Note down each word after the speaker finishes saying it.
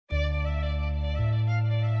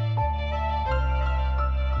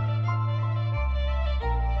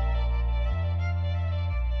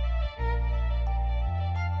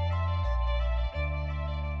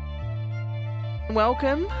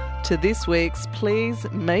Welcome to this week's Please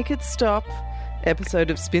Make It Stop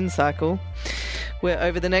episode of Spin Cycle, where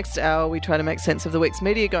over the next hour we try to make sense of the week's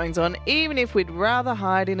media goings on, even if we'd rather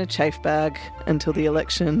hide in a chafe bag until the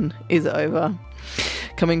election is over.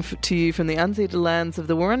 Coming to you from the unceded lands of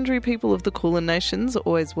the Wurundjeri people of the Kulin Nations,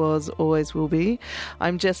 always was, always will be.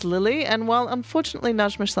 I'm Jess Lilley, and while unfortunately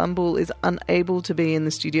Najma is unable to be in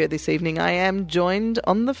the studio this evening, I am joined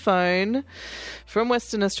on the phone from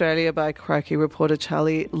Western Australia by Crikey reporter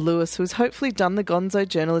Charlie Lewis, who's hopefully done the gonzo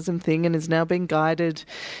journalism thing and is now being guided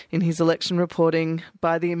in his election reporting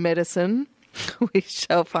by the medicine. We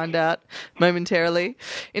shall find out momentarily.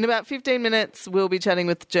 In about 15 minutes, we'll be chatting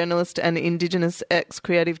with journalist and IndigenousX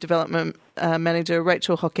creative development manager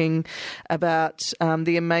Rachael Hocking about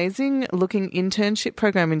the amazing-looking internship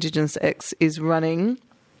program IndigenousX is running.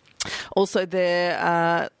 Also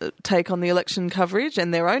their take on the election coverage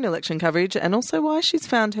and their own election coverage, and also why she's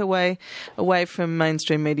found her way away from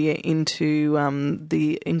mainstream media into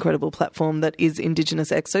the incredible platform that is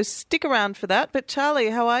IndigenousX. So stick around for that. But Charlie,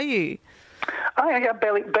 how are you? Oh, yeah,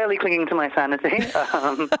 barely clinging to my sanity.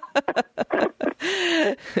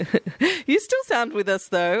 You still sound with us,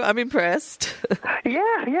 though. I'm impressed.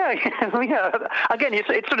 Yeah. Again, it's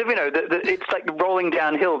sort of, it's like rolling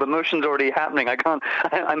downhill. The motion's already happening.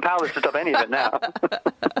 I'm powerless to stop any of it now.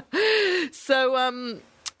 So,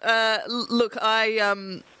 look,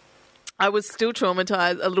 I was still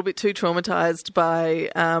traumatised, a little bit too traumatised by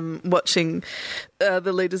watching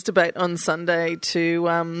the leaders' debate on Sunday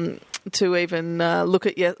to even look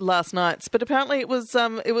at last night's. But apparently it was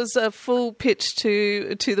a full pitch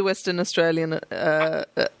to the Western Australian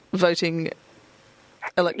voting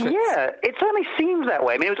electorate. Yeah, it certainly seems that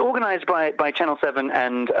way. I mean, it was organised by Channel 7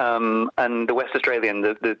 and the West Australian,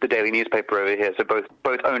 the daily newspaper over here, so both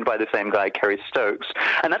owned by the same guy, Kerry Stokes.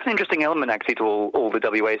 And that's an interesting element, actually, to all the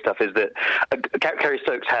WA stuff, is that Kerry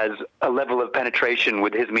Stokes has a level of penetration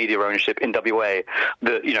with his media ownership in WA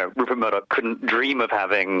that, Rupert Murdoch couldn't dream of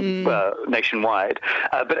having nationwide.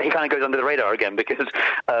 But he kind of goes under the radar again because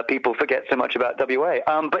people forget so much about WA.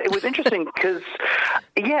 But it was interesting because,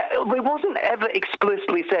 it wasn't ever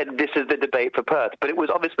explicitly said this is the debate for Perth, but it was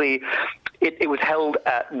obviously it was held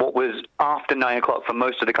at what was after 9 o'clock for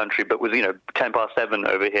most of the country, but was 7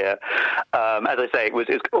 over here. As I say, it was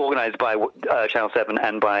organised by Channel 7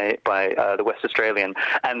 and by the West Australian,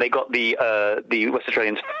 and they got the West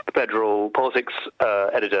Australian's federal politics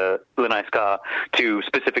editor Linai Scar to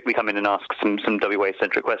specifically come in and ask some WA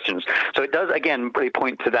centric questions. So it does again really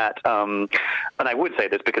point to that, and I would say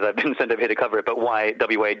this because I've been sent over here to cover it, but why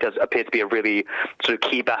WA does appear to be a really sort of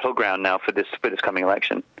key battleground now for this coming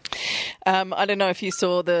election. I don't know if you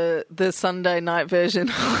saw the Sunday night version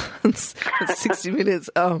on 60 Minutes.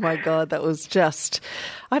 Oh my God, that was just...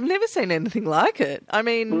 I've never seen anything like it. I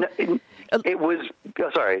mean... It was...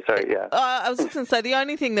 Oh, sorry, yeah. I was just going to say, the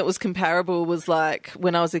only thing that was comparable was like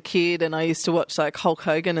when I was a kid and I used to watch like Hulk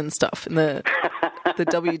Hogan and stuff in the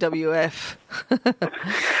WWF.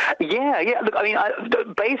 Yeah. Look, I mean,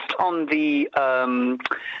 based on the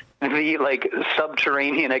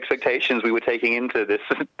subterranean expectations we were taking into this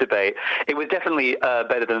debate, it was definitely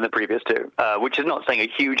better than the previous two, which is not saying a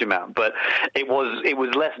huge amount, but it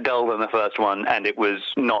was less dull than the first one, and it was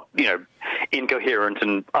not incoherent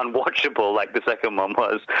and unwatchable like the second one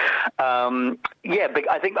was. But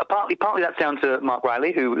I think partly that's down to Mark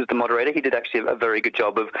Riley, who was the moderator. He did actually a very good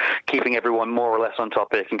job of keeping everyone more or less on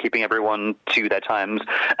topic and keeping everyone to their times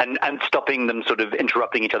and stopping them sort of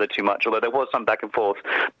interrupting each other too much, although there was some back and forth,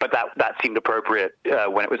 but that seemed appropriate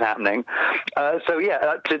when it was happening.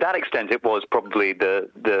 To that extent, it was probably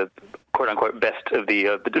the quote-unquote best of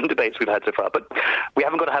the debates we've had so far. But we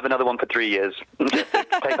haven't got to have another one for 3 years.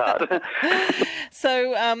 Take heart.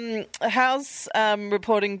 So how's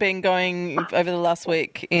reporting been going over the last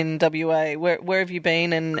week in WA? Where have you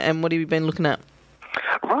been and what have you been looking at?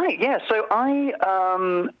 Right, yeah. So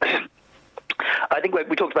I think we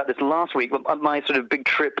talked about this last week. My sort of big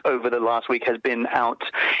trip over the last week has been out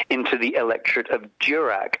into the electorate of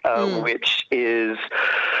Durack, which is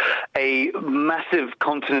a massive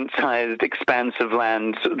continent-sized expanse of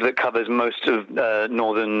land that covers most of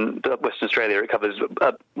northern Western Australia. It covers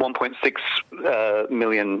 1.6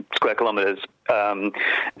 million square kilometres.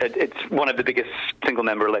 It's one of the biggest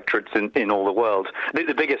single-member electorates in all the world.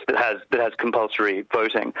 The biggest that has compulsory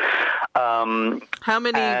voting. How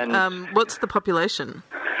many? What's the population?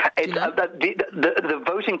 It's, the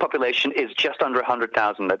voting population is just under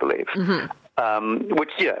 100,000, I believe.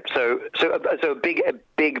 Which so a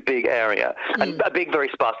big area, and a big, very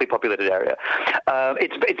sparsely populated area.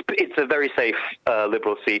 It's a very safe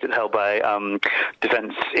Liberal seat. It's held by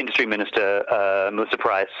Defence Industry Minister Melissa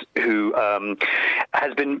Price, who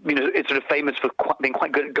has been it's sort of famous for being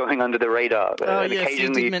quite good at going under the radar. Yes,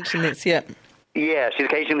 you did mention this, yeah. Yeah, she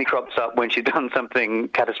occasionally crops up when she's done something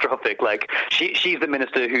catastrophic. Like she's the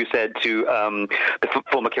minister who said to the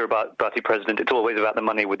former Kiribati president, "It's always about the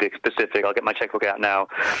money with the specific. I'll get my checkbook out now."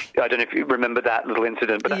 I don't know if you remember that little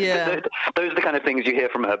incident, but those are the kind of things you hear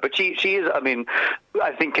from her. But she is, I mean,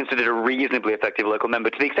 I think considered a reasonably effective local member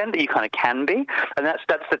to the extent that you kind of can be, and that's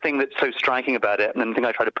the thing that's so striking about it. And the thing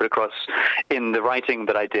I try to put across in the writing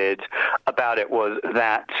that I did about it was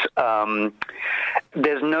that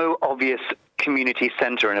there's no obvious community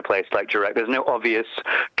centre in a place like Dirac. There's no obvious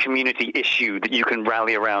community issue that you can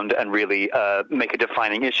rally around and really make a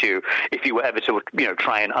defining issue if you were ever to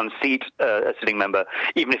try and unseat a sitting member,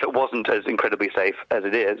 even if it wasn't as incredibly safe as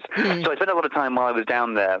it is. So I spent a lot of time while I was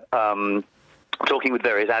down there talking with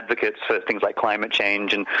various advocates for things like climate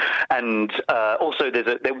change, and also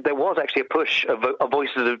there was actually a push, a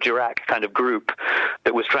Voices of Dirac kind of group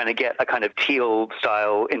that was trying to get a kind of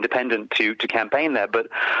Teal-style independent to campaign there. But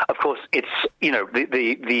of course, it's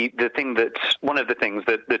the thing that one of the things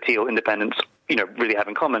that the Teal independents really have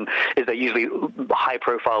in common is they're usually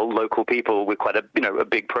high-profile local people with quite a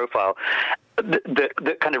big profile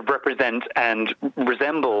that kind of represent and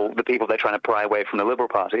resemble the people they're trying to pry away from the Liberal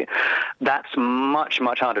Party. That's much,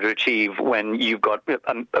 much harder to achieve when you've got over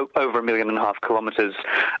 1.5 million kilometres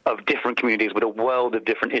of different communities with a world of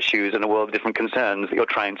different issues and a world of different concerns that you're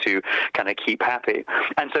trying to kind of keep happy.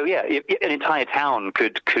 And so, an entire town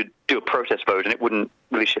could do a protest vote and it wouldn't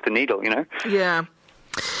really shift the needle, Yeah.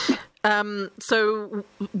 So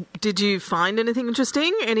did you find anything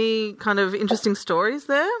interesting? Any kind of interesting stories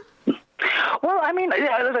there? Well, I mean, as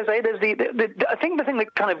I say, there's I think the thing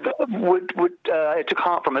that kind of I took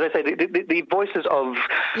heart from, as I say, the Voices of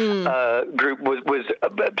group was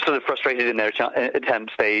sort of frustrated in their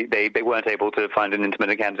attempts. They weren't able to find an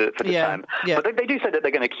independent candidate for this time, but they do say that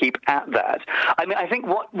they're going to keep at that. I mean, I think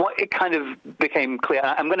what it kind of became clear.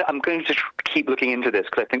 I'm going to keep looking into this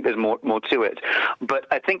because I think there's more to it. But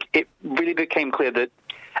I think it really became clear that.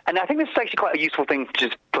 And I think this is actually quite a useful thing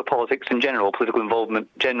just for politics in general, political involvement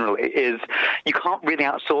generally, is you can't really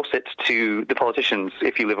outsource it to the politicians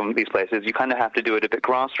if you live in these places. You kind of have to do it a bit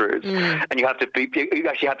grassroots. And you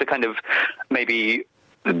actually have to kind of maybe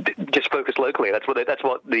just focus locally. That's what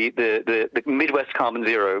the Midwest Carbon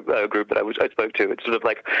Zero group that I spoke to. It's sort of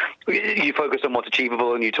like you focus on what's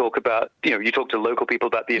achievable, and you talk about you talk to local people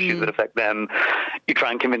about the issues that affect them. You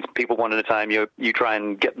try and convince people one at a time. You try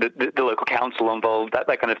and get the local council involved. That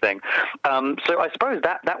kind of thing. So I suppose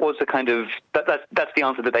that was the kind of that's the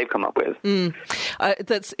answer that they've come up with.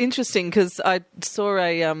 That's interesting because I saw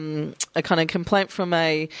a kind of complaint from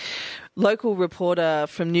a local reporter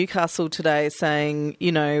from Newcastle today saying,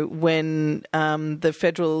 when the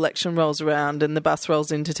federal election rolls around and the bus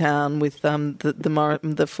rolls into town with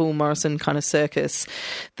the full Morrison kind of circus,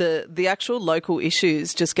 the actual local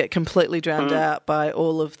issues just get completely drowned out by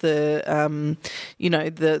all of the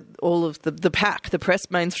pack, the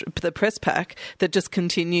press pack that just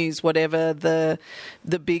continues whatever the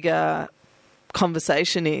bigger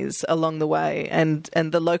conversation is along the way, and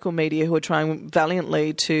the local media who are trying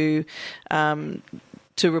valiantly to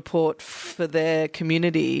report for their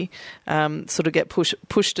community sort of get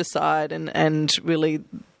pushed aside, and really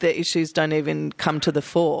their issues don't even come to the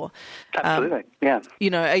fore. Absolutely, yeah.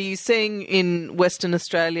 Are you seeing in Western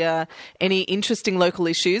Australia any interesting local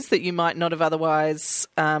issues that you might not have otherwise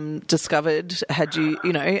discovered had you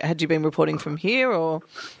been reporting from here, or?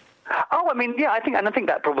 Oh, I mean, yeah, I think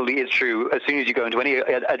that probably is true. As soon as you go into any,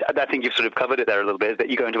 I think you've sort of covered it there a little bit. Is that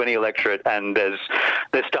you go into any electorate and there's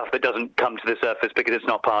stuff that doesn't come to the surface because it's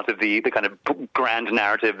not part of the kind of grand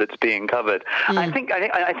narrative that's being covered. I think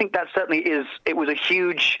that certainly is. It was a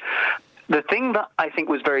huge. The thing that I think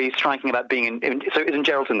was very striking about being so it was in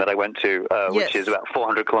Geraldton that I went to, which is about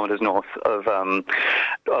 400 kilometres north of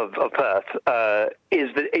Perth,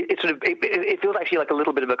 is that it feels actually like a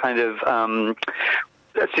little bit of a kind of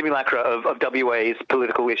a simulacra of WA's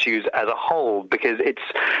political issues as a whole, because it's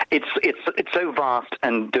so vast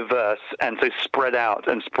and diverse and so spread out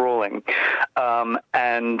and sprawling,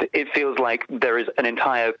 and it feels like there is an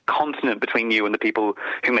entire continent between you and the people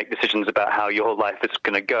who make decisions about how your life is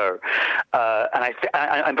going to go. And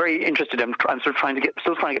I'm very interested. I'm sort of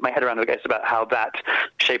still trying to get my head around, I guess, about how that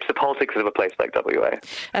shapes the politics of a place like WA.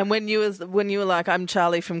 And when you were like, I'm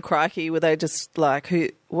Charlie from Crikey, were they just like, who?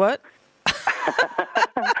 What?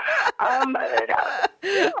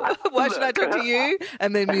 Why should I talk to you?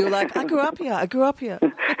 And then you were like, I grew up here. A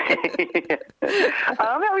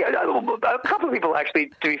couple of people,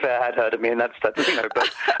 actually, to be fair, had heard of me, and that's but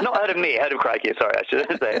not heard of me, heard of Crikey. Sorry, I should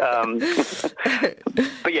say.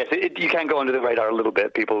 But yes, you can go under the radar a little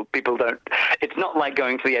bit. People don't. It's not like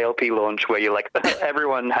going to the ALP launch where you're like,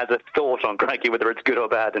 everyone has a thought on Crikey, whether it's good or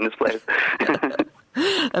bad in this place.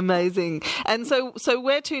 Amazing. And so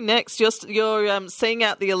where to next? You're seeing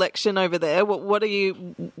out the election over there.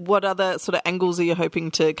 What other sort of angles are you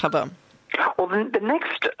hoping to cover? Well, the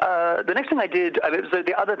next thing I did, so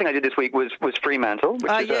the other thing I did this week was Fremantle,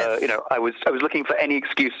 which is yes. I was looking for any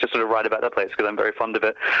excuse to sort of write about that place because I'm very fond of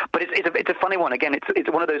it. But it's a funny one. Again, it's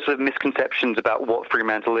one of those sort of misconceptions about what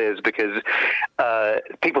Fremantle is, because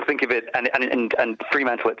people think of it, and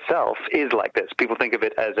Fremantle itself is like this. People think of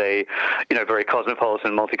it as a very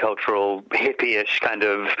cosmopolitan, multicultural, hippie-ish kind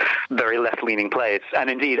of very left-leaning place. And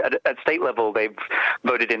indeed, at state level, they've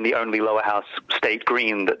voted in the only lower house state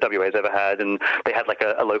Green that WA has ever had. And they had like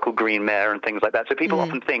a local Green mayor and things like that. So people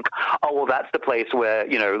often think, oh, well, that's the place where,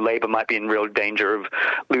 Labour might be in real danger of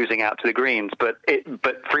losing out to the Greens. But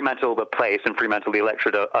Fremantle, the place, and Fremantle, the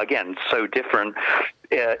electorate, are, again, so different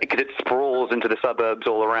because it sprawls into the suburbs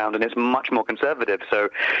all around, and it's much more conservative. So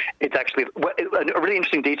it's actually a really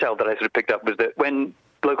interesting detail that I sort of picked up was that when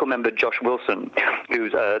local member Josh Wilson,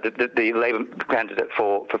 who's the Labour candidate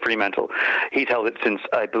for Fremantle, he's held it since,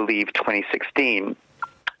 I believe, 2016.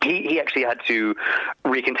 He actually had to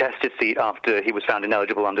recontest his seat after he was found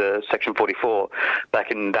ineligible under Section 44 back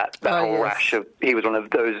in that whole rash of. He was one of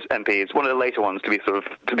those MPs, one of the later ones to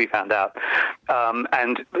be found out.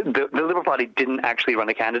 And the Liberal Party didn't actually run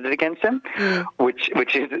a candidate against him, which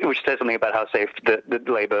says something about how safe the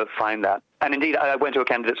Labour find that. And indeed, I went to a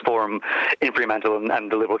candidates forum in Fremantle,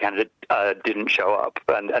 and the Liberal candidate didn't show up,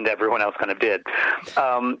 and everyone else kind of did.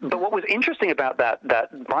 But what was interesting about that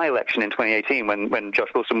by-election in 2018, when Josh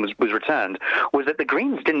Wilson was returned, was that the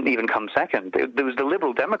Greens didn't even come second. There was the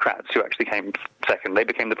Liberal Democrats who actually came second. They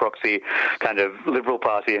became the proxy kind of Liberal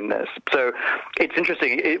Party in this. So it's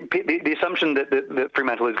interesting. The assumption that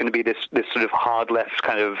Fremantle is going to be this sort of hard left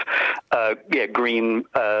kind of Green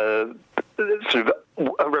sort of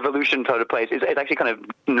a revolution sort of place is actually kind of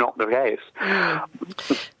not the case.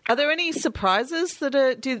 Are there any surprises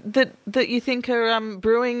that you think are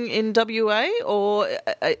brewing in WA, or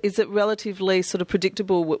is it relatively sort of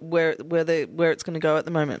predictable where it's going to go at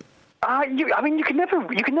the moment? You can never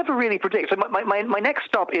really predict. So my next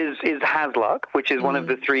stop is Hasluck, which is one of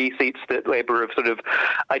the three seats that Labour have sort of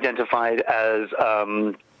identified as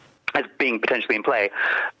being potentially in play.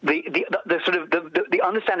 The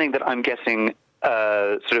understanding that I'm getting,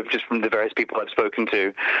 sort of just from the various people I've spoken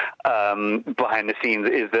to behind the scenes,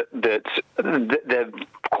 is that they're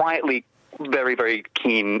quietly very, very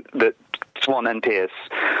keen that Swan and Pearce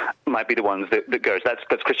might be the ones that goes. That's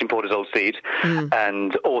Christian Porter's old seat,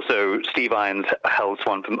 and also Steve Irons held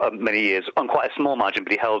Swan for many years on quite a small margin,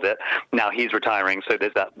 but he held it. Now he's retiring, so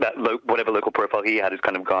there's whatever local profile he had is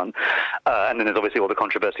kind of gone. And then there's obviously all the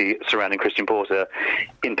controversy surrounding Christian Porter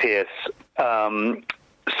in Pearce.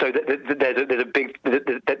 So there's a big.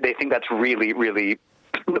 They think that's really, really.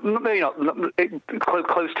 Maybe not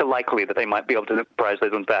close to likely that they might be able to prize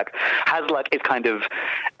those ones back. Hasluck is kind of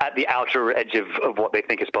at the outer edge of what they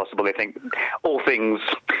think is possible. They think all things,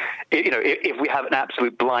 if we have an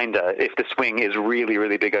absolute blinder, if the swing is really,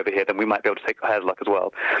 really big over here, then we might be able to take Hasluck as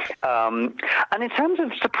well. And in terms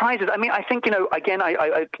of surprises, I think, again,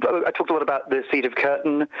 I talked a lot about the seat of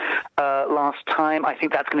Curtin last time. I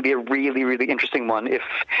think that's going to be a really, really interesting one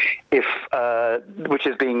which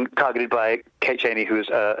is being targeted by Kate Cheney, who's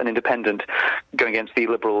an independent, going against the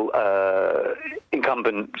Liberal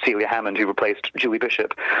incumbent Celia Hammond, who replaced Julie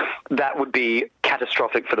Bishop. That would be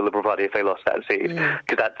catastrophic for the Liberal Party if they lost that seat,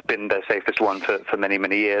 because that's been their safest one for many,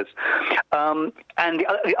 many years. And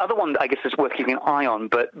the other one that I guess is worth keeping an eye on,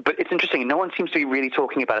 but it's interesting, no one seems to be really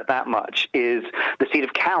talking about it that much, is the seat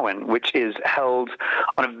of Cowan, which is held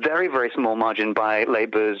on a very, very small margin by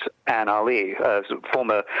Labour's Anne Ali,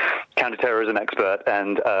 former counterterrorism expert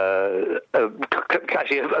and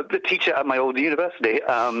actually a teacher at my old university.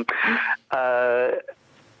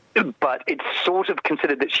 but it's sort of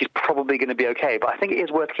considered that she's probably going to be okay. But I think it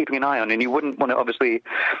is worth keeping an eye on, and you wouldn't want to obviously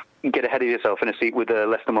get ahead of yourself in a seat with a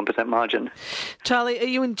less than 1% margin. Charlie, are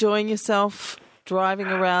you enjoying yourself driving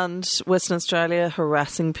around Western Australia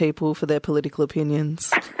harassing people for their political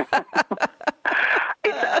opinions?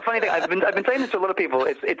 It's a funny thing. I've been saying this to a lot of people.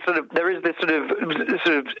 It's sort of, there is this sort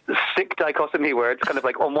of sick dichotomy where it's kind of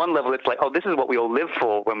like, on one level it's like, oh, this is what we all live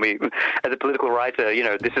for when we, as a political writer,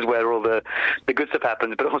 this is where all the good stuff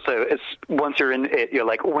happens. But also, once you're in it, you're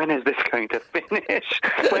like, when is this going to finish?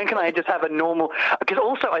 When can I just have a normal? Because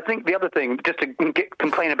also, I think the other thing, just to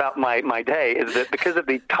complain about my day, is that because of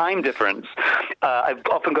the time difference, I've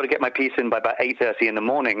often got to get my piece in by about 8:30 in the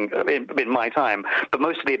morning in my time. But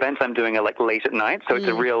most of the events I'm doing are like late at night, so it's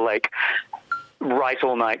a real write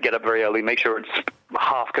all night, get up very early, make sure it's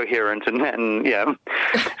half coherent, and yeah.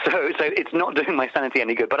 So it's not doing my sanity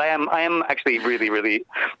any good. But I am actually really, really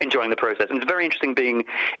enjoying the process, and it's very interesting being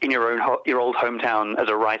in your old hometown as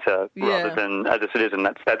a writer rather than as a citizen.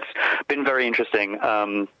 That's been very interesting.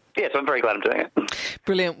 Yeah, so I'm very glad I'm doing it.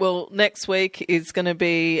 Brilliant. Well, next week is going to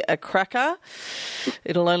be a cracker.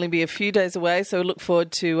 It'll only be a few days away, so we look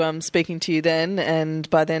forward to speaking to you then. And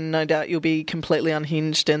by then, no doubt, you'll be completely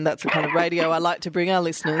unhinged, and that's the kind of radio I like to bring our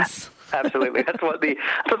listeners. Absolutely. That's what the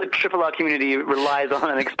Triple R community relies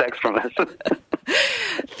on and expects from us.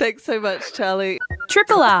 Thanks so much, Charlie.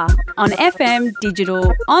 Triple R on FM,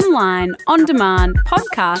 digital, online, on demand,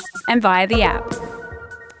 podcasts, and via the app.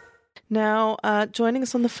 Now, joining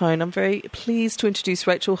us on the phone, I'm very pleased to introduce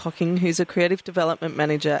Rachael Hocking, who's a Creative Development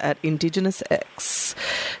Manager at IndigenousX.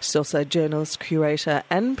 She's also a journalist, curator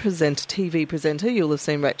and TV presenter. You'll have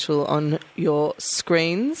seen Rachael on your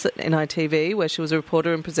screens at NITV, where she was a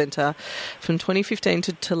reporter and presenter from 2015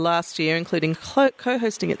 to last year, including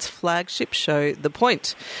co-hosting its flagship show, The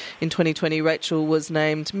Point. In 2020, Rachael was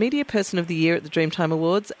named Media Person of the Year at the Dreamtime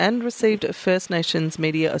Awards and received a First Nations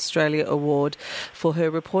Media Australia Award for her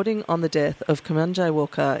reporting on the death of Kumanjai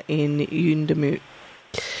Walker in Yuendumu.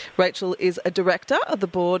 Rachael is a director of the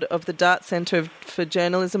board of the Dart Centre for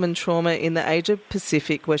Journalism and Trauma in the Asia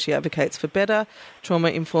Pacific, where she advocates for better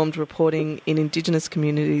trauma-informed reporting in Indigenous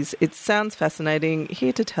communities. It sounds fascinating.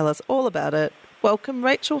 Here to tell us all about it, welcome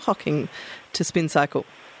Rachael Hocking to Spin Cycle.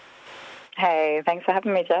 Hey, thanks for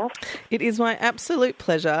having me, Jess. It is my absolute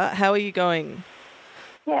pleasure. How are you going?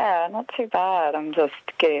 Yeah, not too bad. I'm just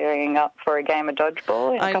gearing up for a game of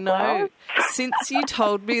dodgeball in a couple of hours. Since you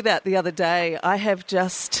told me that the other day, I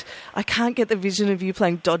can't get the vision of you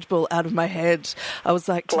playing dodgeball out of my head. I was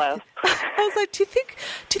like, do you think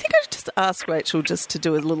I should just ask Rachael just to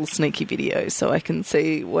do a little sneaky video so I can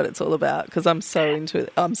see what it's all about? Because I'm so into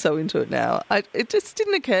it. I'm so into it now. It just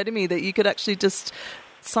didn't occur to me that you could actually just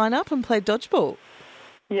sign up and play dodgeball.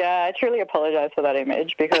 Yeah, I truly apologise for that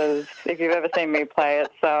image, because if you've ever seen me play,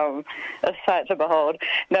 it's a sight to behold.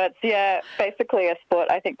 No, it's basically a sport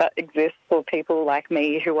I think that exists for people like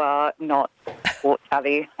me who are not sport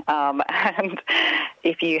savvy. And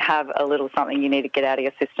if you have a little something you need to get out of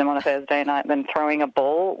your system on a Thursday night, then throwing a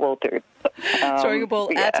ball will do. Throwing a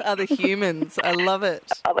ball at other humans. I love it.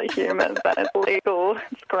 Other humans, that is legal.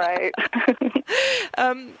 It's great.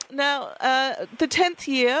 Now, the 10th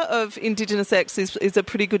year of IndigenousX is a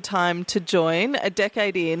pretty good time to join. A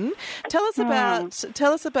decade in, tell us about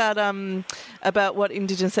what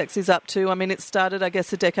IndigenousX is up to. I mean, it started, I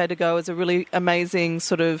guess, a decade ago as a really amazing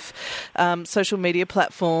sort of social media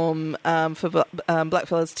platform for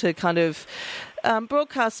blackfellas to kind of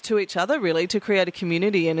broadcast to each other, really, to create a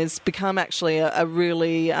community, and has become actually a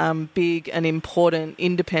really big and important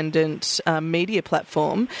independent media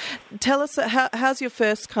platform. Tell us, how's your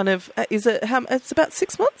first kind of, it's about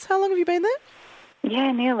 6 months? How long have you been there?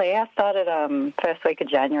 Yeah, nearly. I started first week of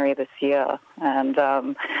January this year, and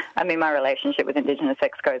my relationship with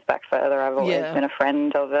IndigenousX goes back further. I've always been a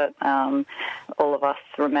friend of it. All of us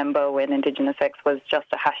remember when IndigenousX was just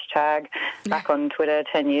a hashtag back on Twitter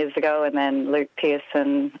 10 years ago, and then Luke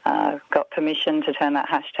Pearson got permission to turn that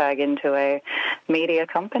hashtag into a media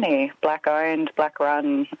company, Blak owned, Blak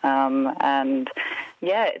run, and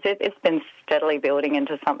yeah, it's been steadily building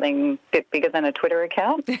into something a bit bigger than a Twitter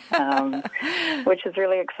account, which is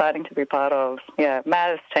really exciting to be part of. Yeah,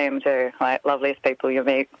 maddest team too, like loveliest people you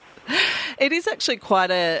meet. It is actually quite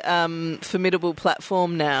a formidable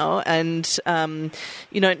platform now, and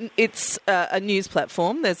it's a news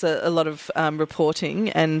platform. There's a lot of reporting,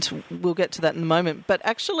 and we'll get to that in a moment. But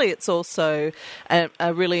actually, it's also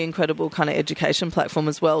a really incredible kind of education platform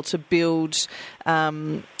as well to build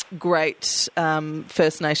great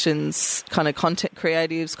First Nations kind of content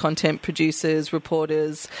creatives, content producers,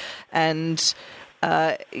 reporters, and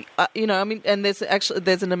and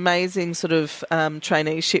there's an amazing sort of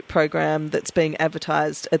traineeship program that's being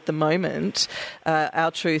advertised at the moment,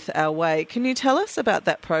 Our Truth, Our Way. Can you tell us about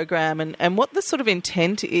that program and what the sort of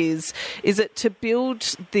intent is? Is it to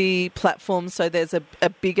build the platform so there's a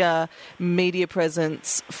bigger media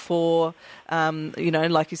presence for,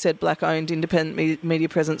 like you said, Black-owned independent media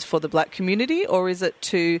presence for the Black community, or is it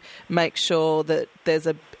to make sure that there's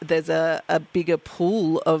a bigger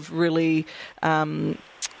pool of really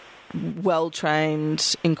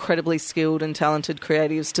well-trained, incredibly skilled and talented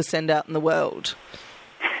creatives to send out in the world?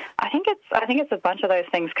 I think it's a bunch of those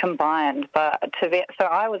things combined. But so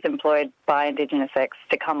I was employed by IndigenousX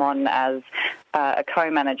to come on as a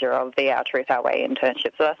co-manager of the Our Truth, Our Way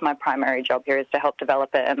internship. So that's my primary job here, is to help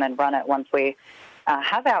develop it and then run it once we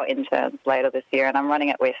have our interns later this year. And I'm running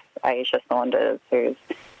it with Aisha Saunders, who's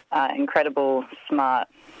incredible, smart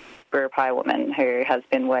Wirrapai woman who has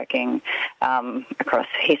been working across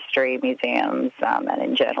history, museums, and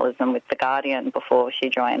in journalism with The Guardian before she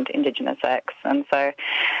joined IndigenousX. And so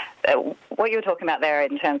what you were talking about there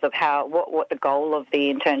in terms of what the goal of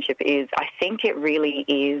the internship is, I think it really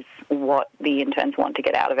is what the interns want to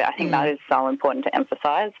get out of it. I think that is so important to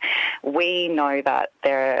emphasise. We know that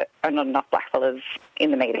there are not enough blackfellas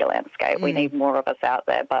in the media landscape. We need more of us out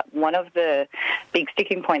there. But one of the big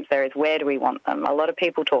sticking points there is, where do we want them? A lot of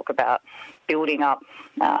people talk about building up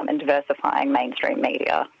and diversifying mainstream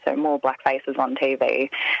media, so more black faces on TV,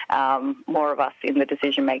 more of us in the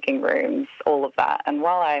decision-making rooms, all of that. And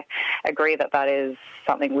while I agree that that is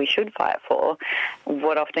something we should fight for,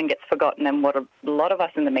 what often gets forgotten and what a lot of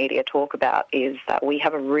us in the media talk about is that we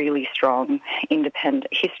have a really strong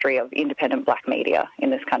history of independent black media in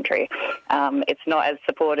this country. It's not as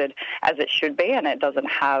supported as it should be, and it doesn't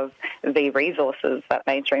have the resources that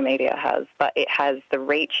mainstream media has, but it has the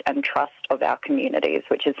reach and trust of our communities,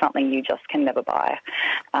 which is something you just can never buy.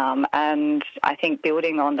 And I think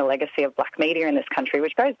building on the legacy of black media in this country,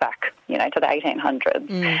 which goes back, to the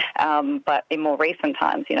 1800s, but in more recent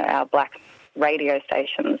times, our black radio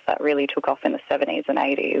stations that really took off in the 70s and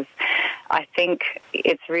 80s, I think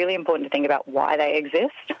it's really important to think about why they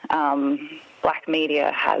exist. Black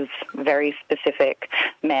media has very specific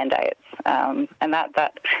mandates, and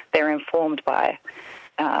that they're informed by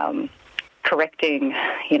correcting,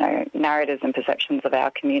 narratives and perceptions of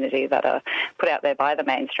our community that are put out there by the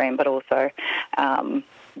mainstream, but also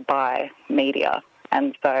by media.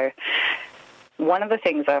 And so one of the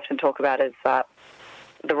things I often talk about is that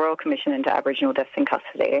the Royal Commission into Aboriginal Deaths in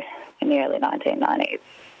Custody in the early 1990s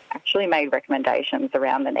actually made recommendations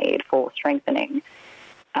around the need for strengthening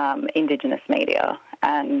Indigenous media.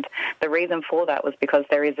 And the reason for that was because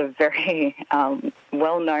there is a very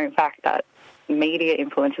well-known fact that media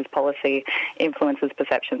influences policy, influences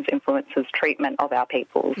perceptions, influences treatment of our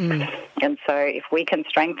peoples. And so if we can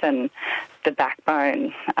strengthen the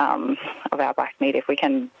backbone of our black media, if we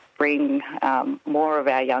can bring more of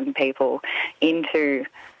our young people into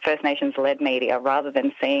First Nations-led media rather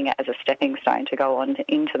than seeing it as a stepping stone to go on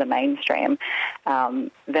into the mainstream,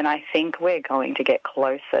 then I think we're going to get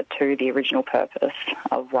closer to the original purpose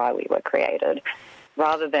of why we were created,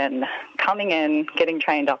 rather than coming in, getting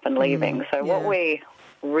trained up and leaving. So what we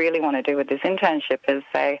really want to do with this internship is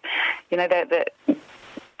say, that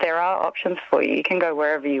there are options for you. You can go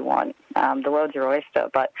wherever you want. The world's your oyster,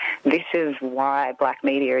 but this is why black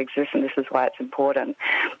media exists and this is why it's important.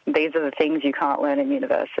 These are the things you can't learn in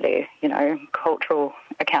university, cultural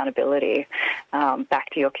accountability, back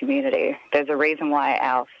to your community. There's a reason why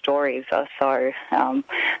our stories are so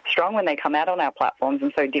strong when they come out on our platforms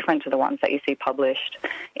and so different to the ones that you see published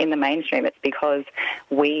in the mainstream. It's because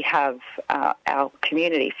we have our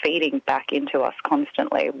community feeding back into us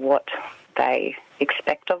constantly what they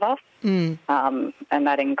expect of us, and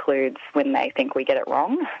that includes when they think we get it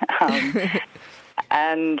wrong.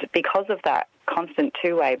 And because of that constant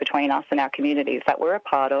two-way between us and our communities that we're a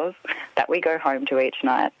part of, that we go home to each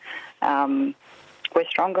night, we're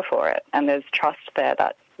stronger for it. And there's trust there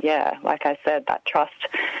that, like I said, that trust,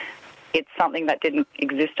 it's something that didn't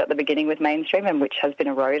exist at the beginning with mainstream and which has been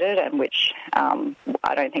eroded and which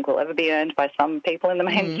I don't think will ever be earned by some people in the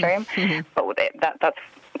mainstream. But that's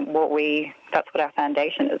what our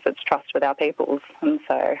foundation is. It's trust with our peoples. And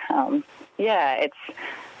so,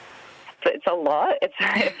 it's a lot.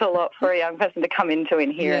 It's a lot for a young person to come into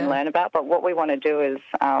and hear and learn about. But what we want to do is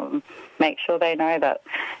make sure they know that,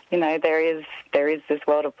 there is there is this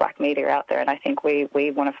world of black media out there, and I think we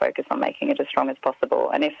want to focus on making it as strong as possible.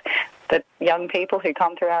 And if the young people who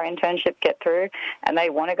come through our internship get through and they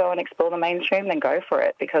want to go and explore the mainstream, then go for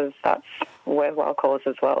it, because that's a worthwhile cause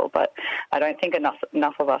as well. But I don't think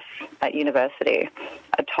enough of us at university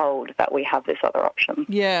are told that we have this other option.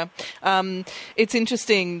 Yeah. It's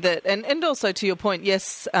interesting that, and also to your point,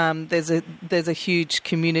 yes, there's a huge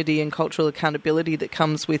community and cultural accountability that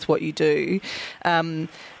comes with what you do.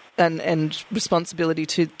 And responsibility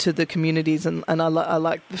to the communities, and I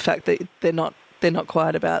like the fact that they're not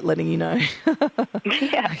quiet about letting you know.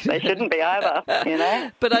 Yeah, they shouldn't be either, you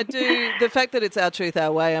know. But I do, the fact that it's our truth,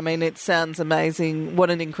 our way, I mean, it sounds amazing.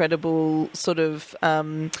 What an incredible sort of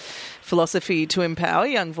philosophy to empower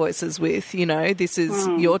young voices with. You know, this is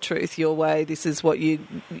your truth, your way. This is what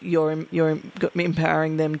you're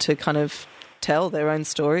empowering them to kind of tell their own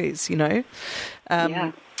stories, you know.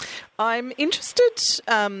 Yeah. I'm interested,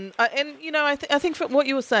 and, you know, I think from what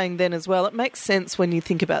you were saying then as well, it makes sense when you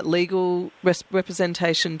think about legal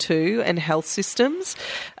representation too, and health systems,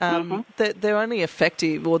 that they're only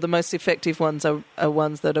effective, or the most effective ones are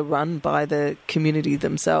ones that are run by the community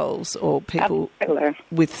themselves, or people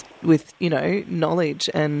with you know, knowledge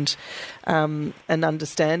and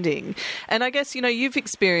understanding. And I guess, you know, you've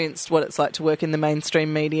experienced what it's like to work in the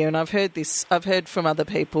mainstream media, and I've heard from other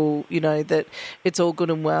people, you know, that it's all good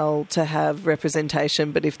and well to have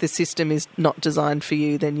representation, but if the system is not designed for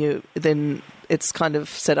you, then it's kind of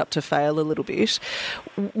set up to fail a little bit.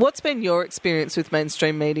 What's been your experience with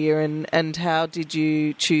mainstream media, and how did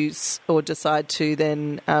you choose or decide to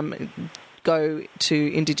then go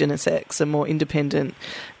to IndigenousX, a more independent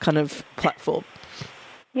kind of platform?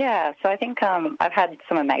 Yeah, so I think I've had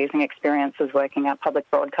some amazing experiences working at public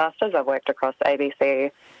broadcasters. I've worked across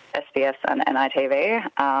ABC, SBS and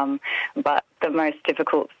NITV, but the most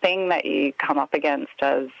difficult thing that you come up against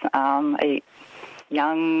as a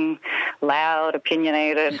young, loud,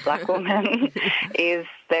 opinionated black woman is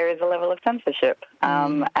there is a level of censorship,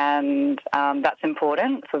 and that's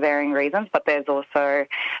important for varying reasons, but there's also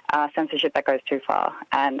censorship that goes too far.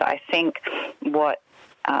 And I think what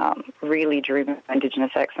really drew me to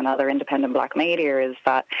IndigenousX and other independent black media is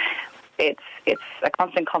that it's a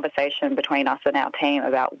constant conversation between us and our team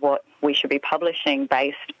about what we should be publishing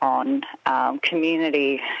based on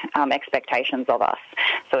community expectations of us.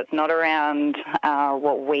 So it's not around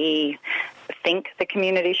what we think the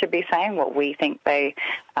community should be saying, what we think they,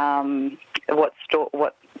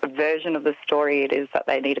 what version of the story it is that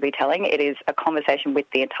they need to be telling. It is a conversation with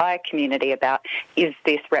the entire community about, is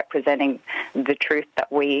this representing the truth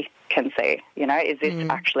that we can see? You know, is this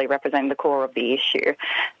actually representing the core of the issue?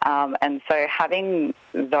 And so having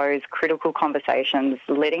those critical conversations,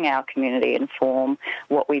 letting our community inform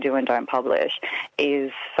what we do and don't publish,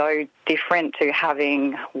 is so different to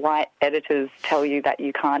having white editors tell you that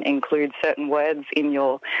you can't include certain words in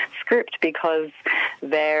your script because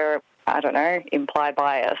they're, I don't know, imply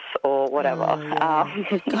bias or whatever. Oh,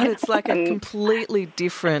 yeah. God, it's like a completely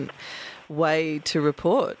different way to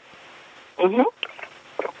report. Mm-hmm.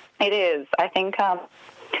 It is. I think,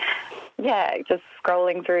 just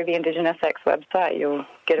scrolling through the IndigenousX website, you'll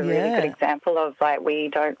get a really good example of, like, we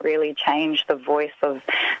don't really change the voice of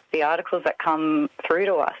the articles that come through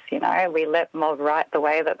to us, you know. We let mob write the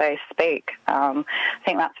way that they speak. I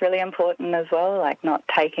think that's really important as well, like not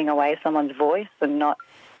taking away someone's voice and not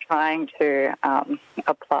trying to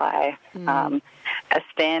apply a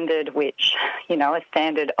standard which, you know, a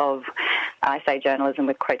standard of, I say journalism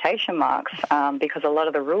with quotation marks, because a lot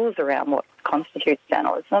of the rules around what constitutes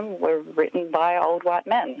journalism were written by old white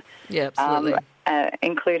men. Yeah, absolutely.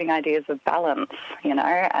 Including ideas of balance, you know.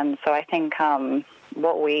 And so I think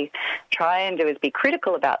what we try and do is be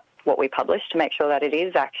critical about what we publish to make sure that it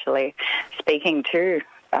is actually speaking to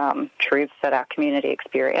truths that our community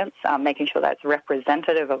experience, making sure that it's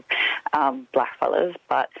representative of blackfellas,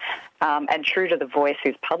 but and true to the voice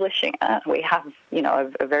who's publishing it. We have, you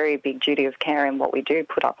know, a very big duty of care in what we do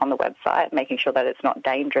put up on the website, making sure that it's not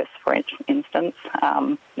dangerous, for instance,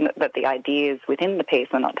 that the ideas within the piece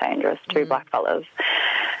are not dangerous to blackfellas.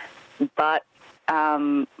 But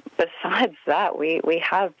besides that, we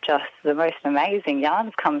have just the most amazing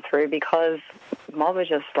yarns come through because mob are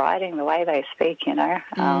just writing the way they speak, you know.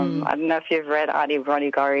 I don't know if you've read Auntie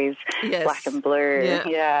Ronnie Gorrie's Black and Blue.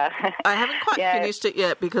 Yeah. I haven't quite finished it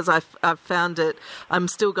yet because I've found it, I'm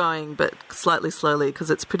still going, but slightly slowly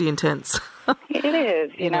because it's pretty intense. It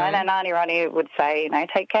is, you know, and Auntie Ronnie would say, you know,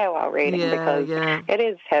 take care while reading because it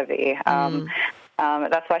is heavy.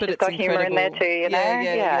 That's why she's got humour in there too, you know?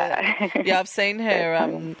 Yeah, I've seen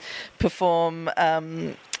her perform,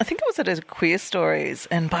 I think it was at a Queer Stories,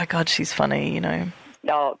 and by God, she's funny, you know.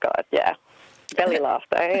 Oh, God, yeah. belly laugh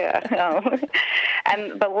though, yeah.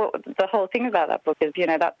 But the whole thing about that book is,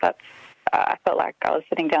 that's I felt like I was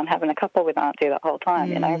sitting down having a cuppa with Auntie that whole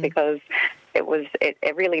time, because it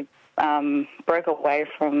really broke away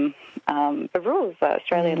from the rules that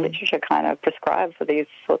Australian literature kind of prescribes for these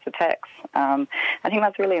sorts of texts. I think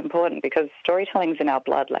that's really important because storytelling's in our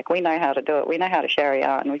blood. Like, we know how to do it. We know how to share a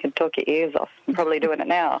yarn. We can talk your ears off. I'm probably doing it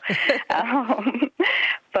now.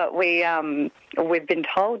 But we've been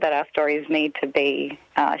told that our stories need to be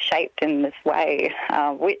shaped in this way,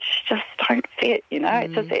 which just don't fit,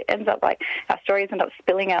 It ends up like our stories end up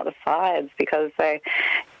spilling out the sides because they're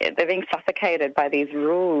being suffocated by these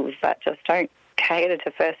rules that just don't cater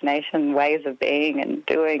to First Nation ways of being and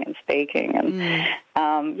doing and speaking. And,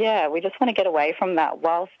 we just want to get away from that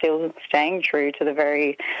while still staying true to the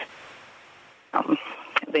very...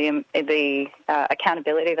 the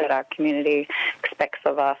accountability that our community expects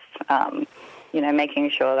of us, making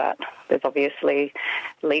sure that there's obviously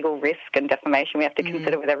legal risk and defamation we have to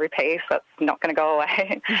consider with every piece. That's not going to go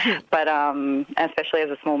away. But especially as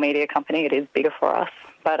a small media company, it is bigger for us.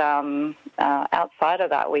 But outside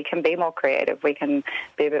of that, we can be more creative. We can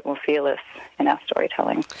be a bit more fearless in our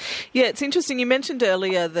storytelling. Yeah, it's interesting. You mentioned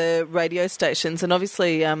earlier the radio stations, and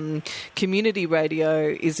obviously community radio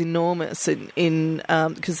is enormous in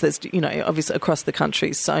because there's, obviously across the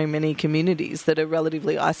country, so many communities that are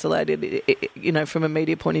relatively isolated, from a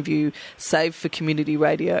media point of view, save for community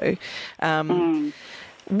radio.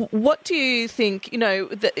 What do you think,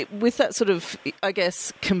 with that sort of, I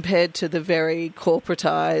guess, compared to the very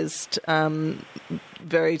corporatised,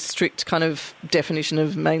 very strict kind of definition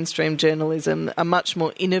of mainstream journalism, a much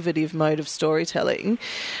more innovative mode of storytelling,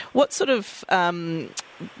 what sort of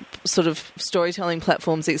storytelling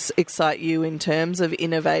platforms excite you in terms of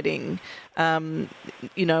innovating, and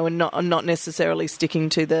not necessarily sticking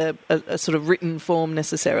to a sort of written form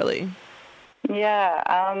necessarily?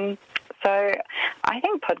 Yeah, so I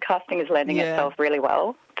think podcasting is lending itself really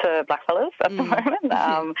well to blackfellas at the moment.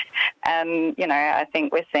 And, I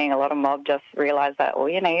think we're seeing a lot of mob just realise that all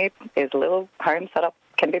you need is a little home setup,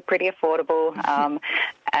 can be pretty affordable,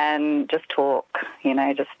 and just talk,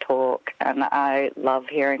 just talk. And I love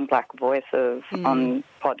hearing black voices on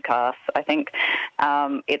podcasts. I think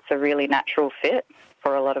it's a really natural fit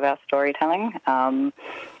for a lot of our storytelling.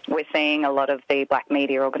 We're seeing a lot of the black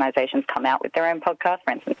media organisations come out with their own podcasts.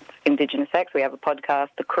 For instance, IndigenousX, we have a podcast.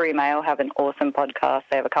 The Courier Mail have an awesome podcast.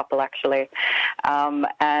 They have a couple, actually.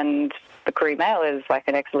 And the Courier Mail is like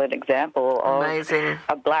an excellent example of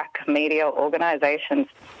a black media organisation,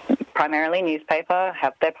 primarily newspaper,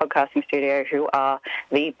 have their podcasting studio, who are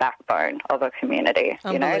the backbone of a community.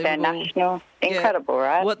 They're national. Incredible,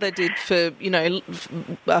 right? What they did for,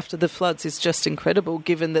 after the floods is just incredible,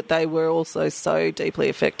 given that they were also so deeply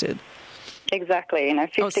affected. Exactly,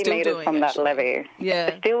 50 metres from that levee.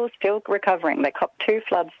 Yeah. Still recovering. They copped 2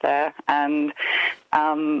 floods there, and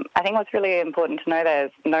I think what's really important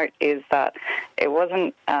to note is that it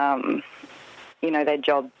wasn't, their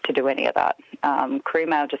job to do any of that. Courier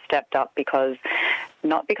Mail just stepped up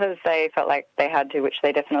not because they felt like they had to, which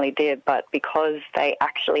they definitely did, but because they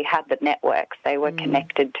actually had the networks. They were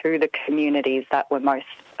connected to the communities that were most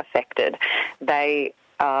affected. They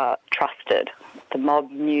trusted. The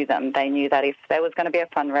mob knew them. They knew that if there was going to be a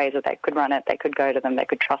fundraiser, they could run it, they could go to them, they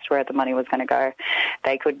could trust where the money was going to go,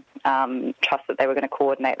 they could trust that they were going to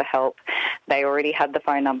coordinate the help. They already had the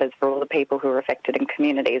phone numbers for all the people who were affected in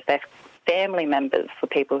communities. They're family members for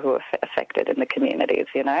people who are affected in the communities,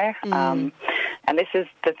 and this is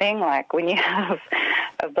the thing, like when you have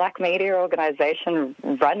a black media organisation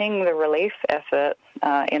running the relief effort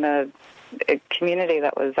in a community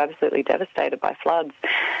that was absolutely devastated by floods,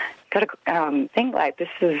 got to think like this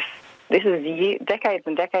is decades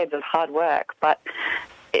and decades of hard work, but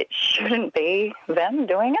it shouldn't be them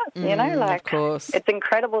doing it, of course. It's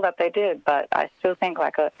incredible that they did, but I still think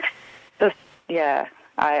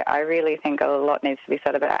I really think a lot needs to be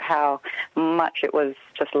said about how much it was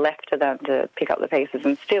just left to them to pick up the pieces,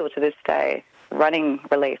 and still to this day running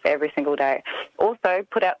relief every single day. Also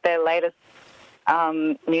put out their latest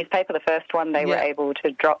newspaper, the first one they were able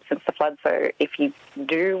to drop since the flood. So if you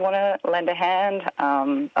do want to lend a hand,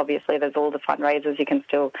 obviously there's all the fundraisers you can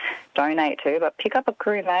still donate to, but pick up a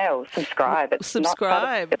Courier Mail, subscribe. It's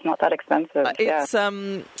not that expensive.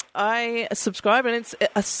 I subscribe, and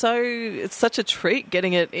it's such a treat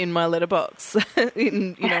getting it in my letterbox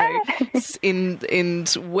in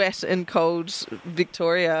wet and cold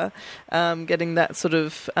Victoria, getting that sort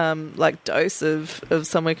of dose of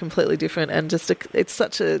somewhere completely different, and just it's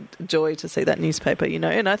such a joy to see that newspaper,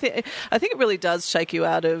 and I think it really does shake you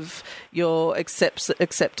out of your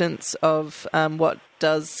acceptance of what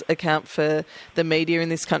does account for the media in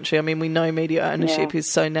this country. I mean, we know media ownership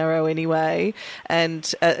is so narrow anyway. And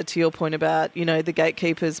to your point about, the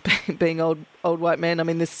gatekeepers being old white men, I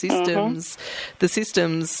mean, the systems,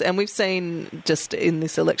 and we've seen just in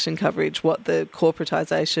this election coverage what the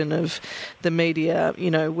corporatisation of the media,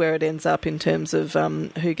 where it ends up in terms of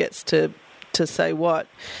who gets to say what.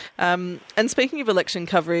 And speaking of election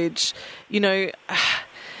coverage,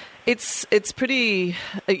 it's pretty,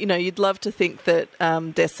 you'd love to think that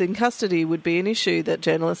deaths in custody would be an issue that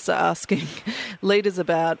journalists are asking leaders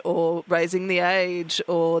about, or raising the age,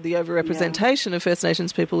 or the overrepresentation of First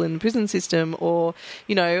Nations people in the prison system, or,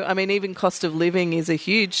 even cost of living is a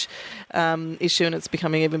huge issue, and it's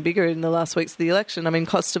becoming even bigger in the last weeks of the election. I mean,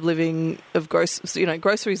 cost of living of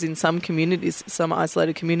groceries in some communities, some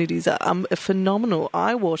isolated communities are phenomenal,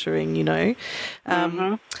 eye-watering,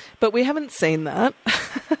 but we haven't seen that.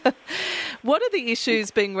 What are the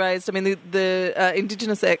issues being raised? I mean, the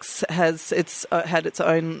IndigenousX has had its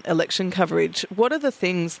own election coverage. What are the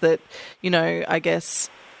things that, I guess,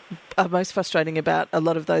 are most frustrating about a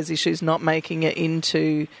lot of those issues not making it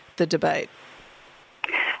into the debate?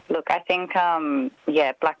 Look, I think,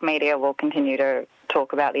 black media will continue to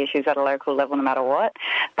talk about the issues at a local level no matter what.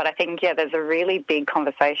 But I think, there's a really big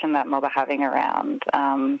conversation that mob are having around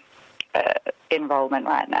enrollment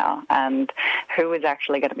right now, and who is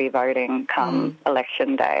actually going to be voting come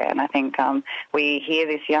election day. And I think we hear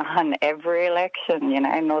this yarn every election,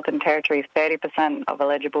 in Northern Territory, 30% of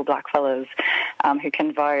eligible blackfellas who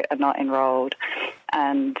can vote are not enrolled.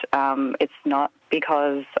 And it's not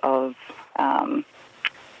because of a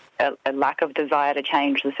lack of desire to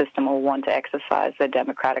change the system or want to exercise their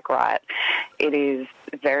democratic right. It is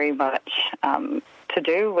very much to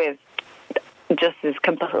do with just this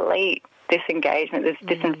complete disengagement, this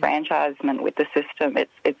disenfranchisement with the system.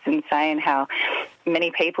 It's insane how many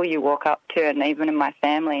people you walk up to, and even in my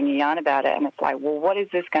family, and you yarn about it, and it's like, well, what is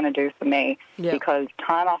this going to do for me? Yeah. Because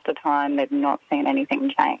time after time, they've not seen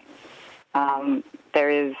anything change. There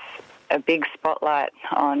is a big spotlight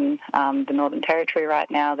on the Northern Territory right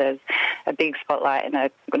now. There's a big spotlight in a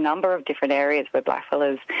number of different areas where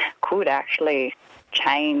blackfellas could actually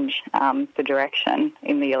change the direction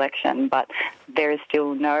in the election, but there is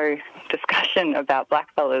still no discussion about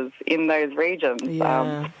blackfellas in those regions.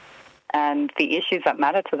 And the issues that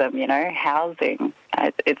matter to them, housing.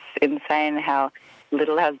 It's insane how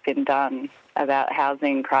little has been done about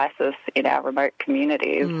housing crisis in our remote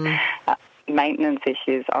communities. Maintenance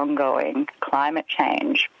issues ongoing, climate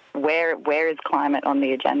change. Where is climate on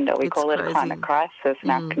the agenda? We call it a climate crisis in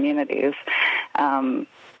our communities.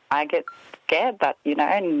 I get scared that,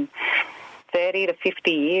 in 30 to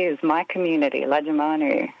 50 years, my community,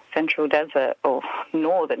 Lajamanu, Central Desert, or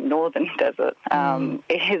Northern Desert,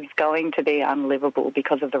 is going to be unlivable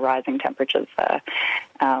because of the rising temperatures there.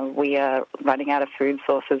 We are running out of food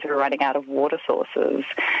sources. We're running out of water sources.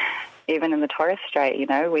 Even in the Torres Strait,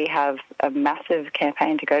 we have a massive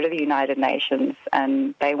campaign to go to the United Nations,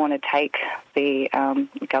 and they want to take the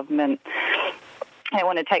government, they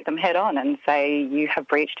want to take them head on and say, you have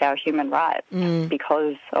breached our human rights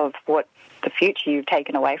because of what the future you've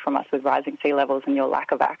taken away from us with rising sea levels and your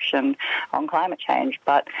lack of action on climate change.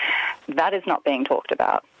 But that is not being talked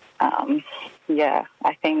about.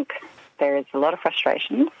 I think there is a lot of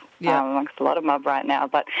frustrations amongst a lot of mob right now,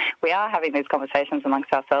 but we are having these conversations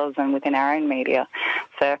amongst ourselves and within our own media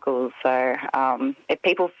circles. So if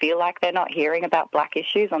people feel like they're not hearing about black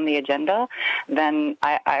issues on the agenda, then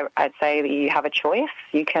I'd say that you have a choice.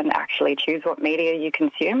 You can actually choose what media you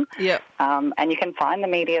consume, and you can find the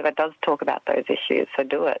media that does talk about those issues. So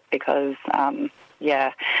do it, because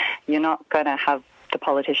you're not going to have the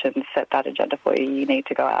politicians set that agenda for you. You need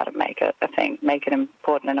to go out and make it a thing, make it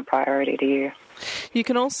important and a priority to you. You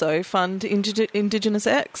can also fund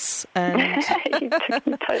IndigenousX, and you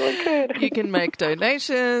totally could. You can make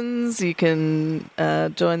donations. You can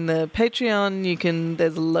join the Patreon.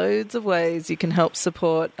 There's loads of ways you can help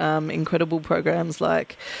support incredible programs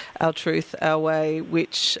like Our Truth, Our Way,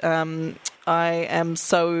 which I am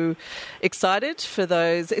so excited for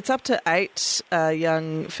those. It's up to 8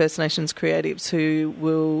 young First Nations creatives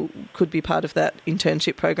who could be part of that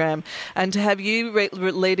internship program. And to have you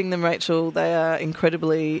leading them, Rachael, they are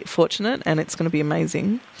incredibly fortunate, and it's going to be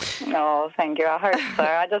amazing. Oh, thank you. I hope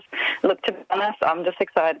so. To be honest, I'm just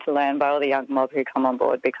excited to learn by all the young mob who come on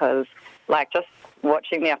board, because, just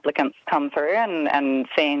watching the applicants come through and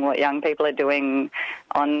seeing what young people are doing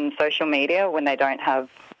on social media when they don't have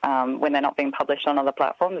when they're not being published on other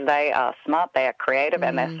platforms. They are smart, they are creative,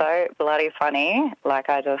 and they're so bloody funny. Like,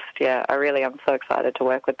 I really am so excited to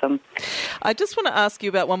work with them. I just want to ask you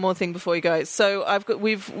about one more thing before you go. So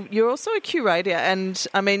you're also a curator, and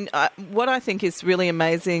I mean, what I think is really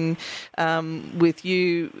amazing with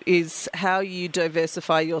you is how you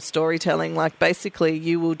diversify your storytelling. Like, basically,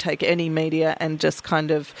 you will take any media and just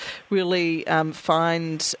kind of really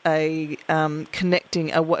find a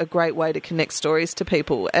great way to connect stories to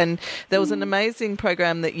people. And there was an amazing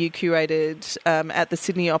program that you curated at the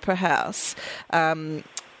Sydney Opera House, and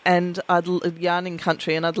Yarning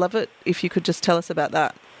Country, and I'd love it if you could just tell us about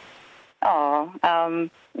that. Oh,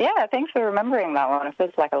 yeah, thanks for remembering that one. It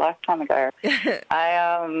feels like a lifetime ago.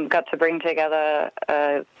 I got to bring together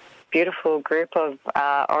a beautiful group of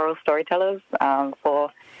oral storytellers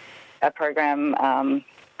for a program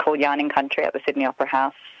called Yarning Country at the Sydney Opera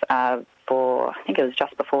House I think it was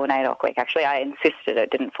just before NAIDOC week. Actually, I insisted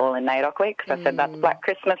it didn't fall in NAIDOC week because I said that's Black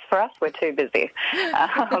Christmas for us. We're too busy.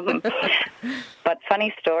 But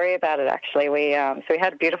funny story about it, actually. We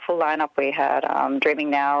had a beautiful lineup. We had Dreaming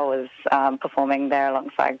Now was performing there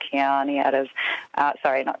alongside Kian.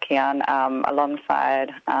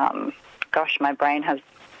 Alongside, my brain has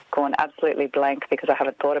gone absolutely blank because I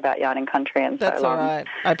haven't thought about Yarning Country in so long. That's all right.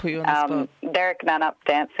 I put you on the spot. Derek Nanup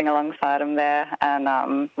dancing alongside him there,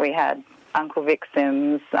 and we had Uncle Vic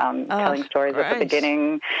Sims telling stories at the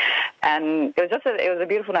beginning, and it was a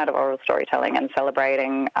beautiful night of oral storytelling and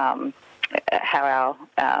celebrating how our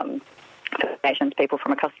Nations people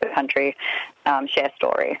from across the country share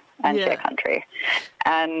story and share country.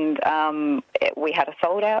 And we had a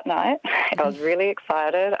sold-out night. I was really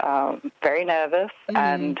excited, very nervous,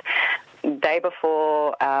 and day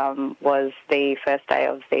before was the first day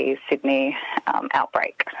of the Sydney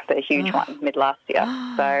outbreak, the huge one, mid-last year.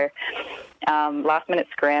 So last-minute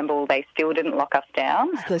scramble, they still didn't lock us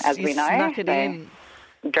down, as we know. Snuck it in.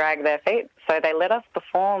 Drag their feet. So they let us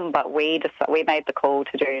perform, but we made the call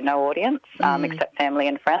to do no audience except family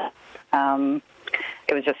and friends.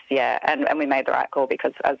 It was just, and we made the right call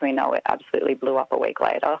because, as we know, it absolutely blew up a week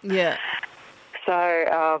later. Yeah. So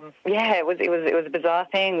it was a bizarre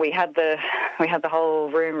thing. We had the whole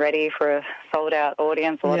room ready for a sold out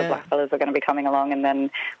audience. A lot of blackfellas were going to be coming along, and then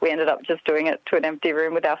we ended up just doing it to an empty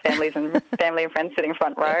room with our family and friends sitting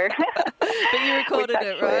front row. But you recorded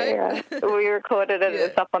it, right? We recorded it.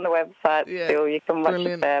 It's up on the website still. You can watch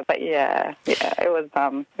it there. But it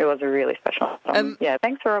was a really special song.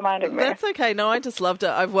 Thanks for reminding me. That's okay. No, I just loved it.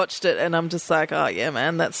 I've watched it, and I'm just like, oh yeah,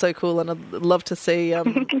 man, that's so cool, and I'd love to see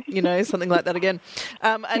something like that again.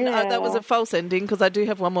 That was a false ending because I do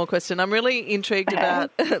have one more question. I'm really intrigued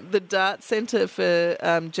about the Dart Centre for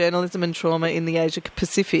Journalism and Trauma in the Asia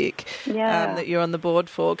Pacific that you're on the board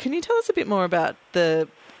for. Can you tell us a bit more about the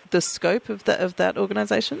scope of that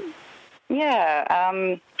organisation? Yeah.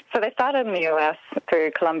 So they started in the US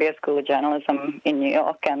through Columbia School of Journalism in New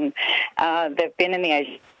York, and they've been in the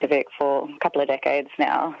Asia Pacific for a couple of decades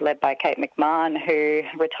now, led by Kate McMahon, who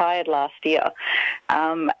retired last year.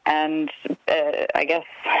 I guess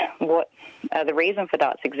what the reason for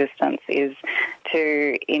DART's existence is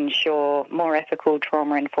to ensure more ethical,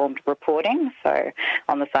 trauma-informed reporting. So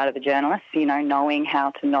on the side of the journalists, knowing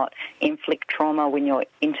how to not inflict trauma when you're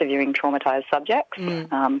interviewing traumatised subjects.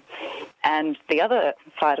 And the other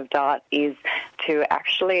side of DART is to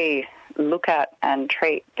actually look at and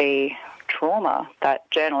treat the trauma that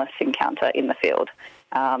journalists encounter in the field,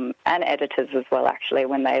 and editors as well, actually,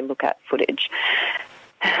 when they look at footage.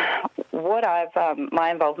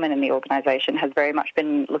 My involvement in the organisation has very much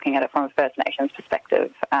been looking at it from a First Nations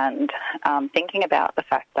perspective and thinking about the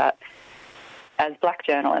fact that as Black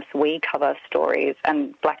journalists, we cover stories,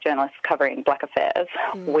 and Black journalists covering Black affairs,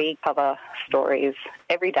 we cover stories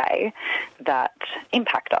every day that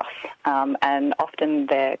impact us, and often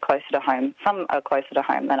they're closer to home. Some are closer to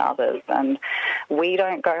home than others, and we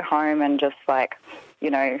don't go home and just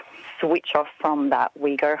switch off from that.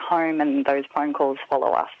 We go home and those phone calls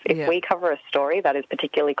follow us. If we cover a story that is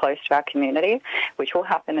particularly close to our community, which will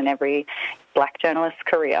happen in every Black journalist's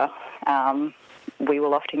career, we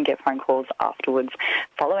will often get phone calls afterwards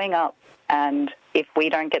following up, and if we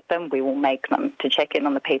don't get them, we will make them to check in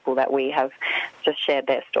on the people that we have just shared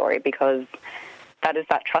their story, because that is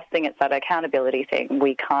that trusting, it's that accountability thing.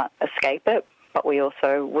 We can't escape it, but we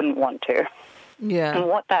also wouldn't want to. Yeah. And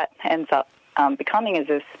what that ends up becoming is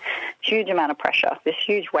this huge amount of pressure, this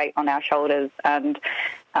huge weight on our shoulders, and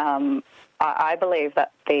I believe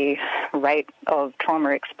that the rate of trauma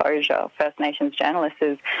exposure of First Nations journalists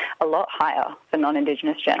is a lot higher than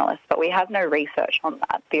non-Indigenous journalists, but we have no research on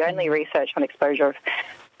that. The only research on exposure of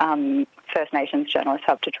First Nations journalists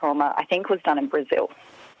have to trauma, I think was done in Brazil.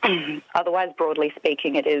 Otherwise, broadly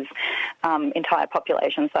speaking, it is entire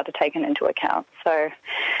populations that are taken into account. So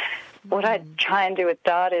what I try and do with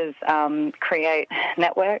Dart is create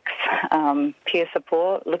networks, peer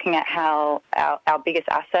support, looking at how our biggest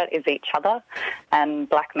asset is each other and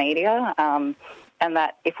Black media, and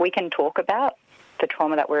that if we can talk about the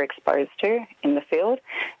trauma that we're exposed to in the field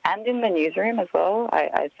and in the newsroom as well.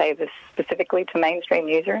 I say this specifically to mainstream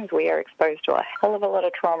newsrooms. We are exposed to a hell of a lot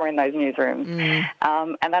of trauma in those newsrooms,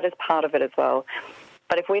 and that is part of it as well.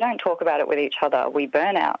 But if we don't talk about it with each other, we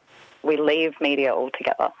burn out. We leave media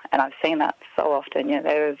altogether, and I've seen that so often. You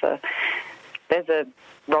know, there's a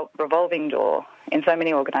revolving door in so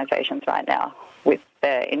many organisations right now with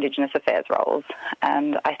their Indigenous affairs roles,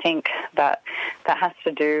 and I think that has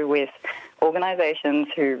to do with organisations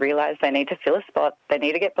who realise they need to fill a spot, they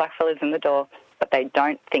need to get blackfellas in the door, but they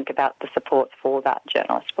don't think about the supports for that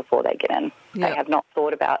journalist before they get in. Yep. They have not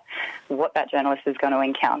thought about what that journalist is going to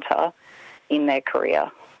encounter in their career.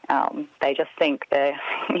 They just think they're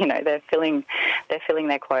filling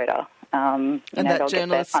their quota. And that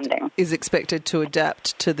journalist is expected to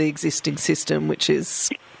adapt to the existing system, which is,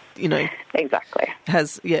 exactly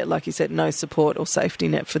has, like you said, no support or safety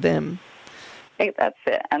net for them. That's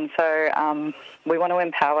it. And so we want to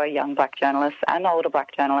empower young Black journalists and older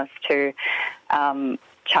Black journalists to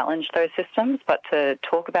challenge those systems, but to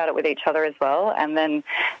talk about it with each other as well, and then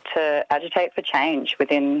to agitate for change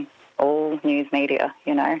within all news media,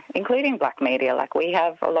 including Black media. Like, we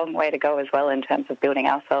have a long way to go as well in terms of building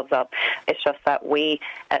ourselves up. It's just that we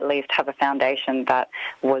at least have a foundation that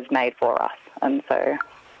was made for us. And so,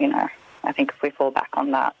 I think if we fall back on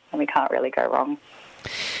that, then we can't really go wrong.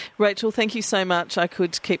 Rachael, thank you so much. I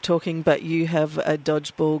could keep talking, but you have a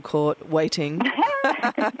dodgeball court waiting.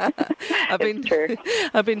 I've been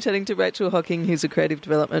chatting to Rachael Hocking, who's a creative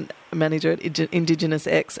development manager at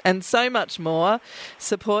IndigenousX, and so much more.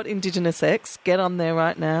 Support IndigenousX. Get on there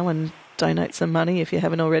right now and donate some money if you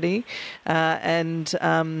haven't already, and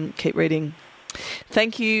keep reading.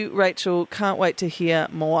 Thank you, Rachael. Can't wait to hear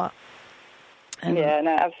more. Yeah,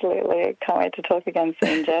 no, absolutely. Can't wait to talk again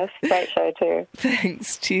soon, Jess. Great show too.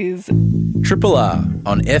 Thanks. Cheers. Triple R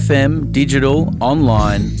on FM, digital,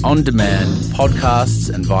 online, on demand,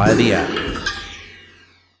 podcasts and via the app.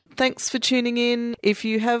 Thanks for tuning in. If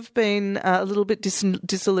you have been a little bit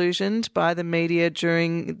disillusioned by the media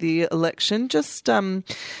during the election, just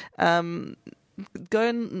go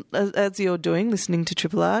and, as you're doing, listening to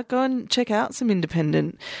Triple R, go and check out some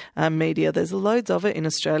independent media. There's loads of it in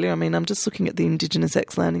Australia. I mean, I'm just looking at the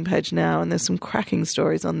IndigenousX landing page now, and there's some cracking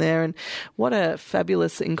stories on there. And what a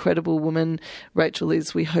fabulous, incredible woman Rachael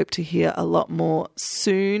is. We hope to hear a lot more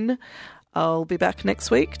soon. I'll be back next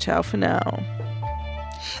week. Ciao for now.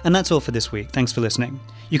 And that's all for this week. Thanks for listening.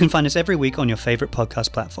 You can find us every week on your favourite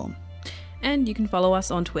podcast platform. And you can follow us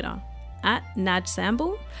on Twitter at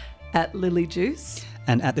NajSamble, at Lily Juice,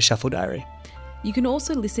 and at The Shuffle Diary. You can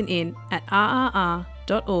also listen in at rrr.org.au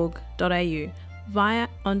via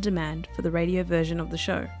On Demand for the radio version of the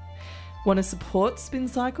show. Want to support Spin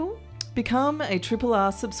Cycle? Become a Triple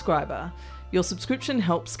R subscriber. Your subscription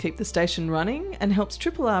helps keep the station running and helps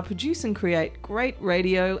Triple R produce and create great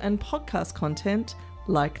radio and podcast content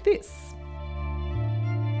like this.